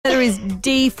is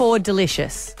D for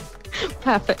delicious.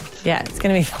 Perfect. Yeah, it's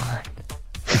going to be fine.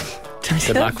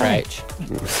 Good luck, Rach.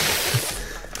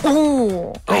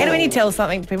 Oh, I hate it when you tell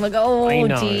something, people go, oh, I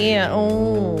know. dear.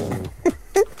 Oh.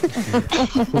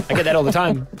 I get that all the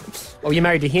time. Oh, you're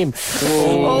married to him.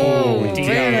 Oh,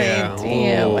 dear.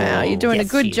 dear. Wow, you're doing a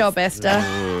Yes, good he job, Esther.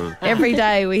 Every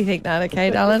day we think that, okay,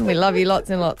 darling? We love you lots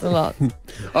and lots and lots.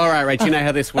 All right, Rach, you know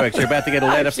how this works. You're about to get a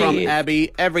letter from is.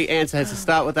 Abby. Every answer has to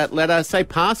start with that letter. Say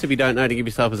pass if you don't know to give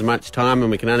yourself as much time, and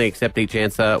we can only accept each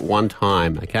answer one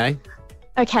time, okay?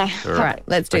 Okay. All right,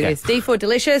 let's do Okay. this. D for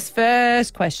delicious.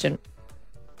 First question.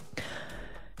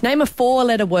 Name a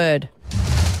 4-letter word.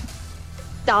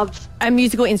 Dove. A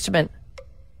musical instrument.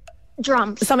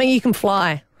 Drums. Something you can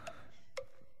fly.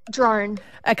 Drone.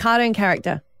 A cartoon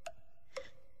character.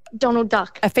 Donald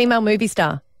Duck. A female movie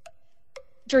star.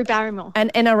 Drew Barrymore.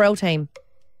 An NRL team.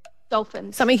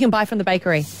 Dolphins. Something you can buy from the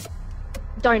bakery.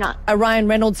 Donut. A Ryan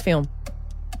Reynolds film.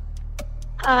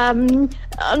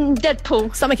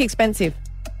 Deadpool. Something expensive.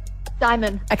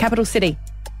 Diamond. A capital city.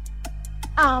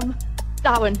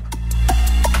 Darwin.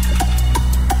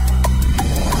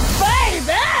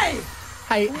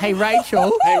 Hey,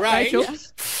 Rachel. Hey, Rachel.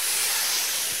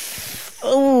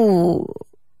 Ooh.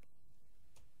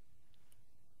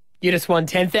 You just won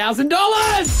 $10,000.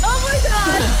 Oh my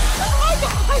god!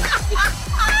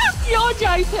 You're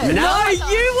joking. No,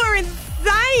 you were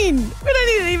insane. We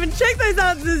don't even check those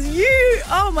answers. You.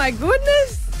 Oh, my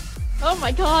goodness. Oh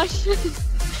my gosh.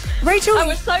 Rachel. I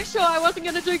was so sure I wasn't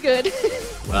going to do good.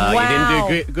 Well, Wow. you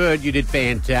didn't do good. You did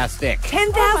fantastic.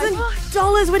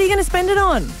 $10,000. What are you going to spend it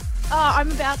on?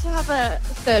 I'm about to have a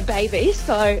third baby,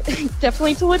 so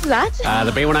definitely towards that.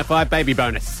 The B105 baby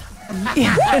bonus.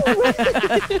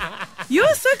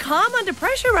 You're so calm under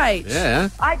pressure, Rach. Yeah.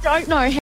 I don't know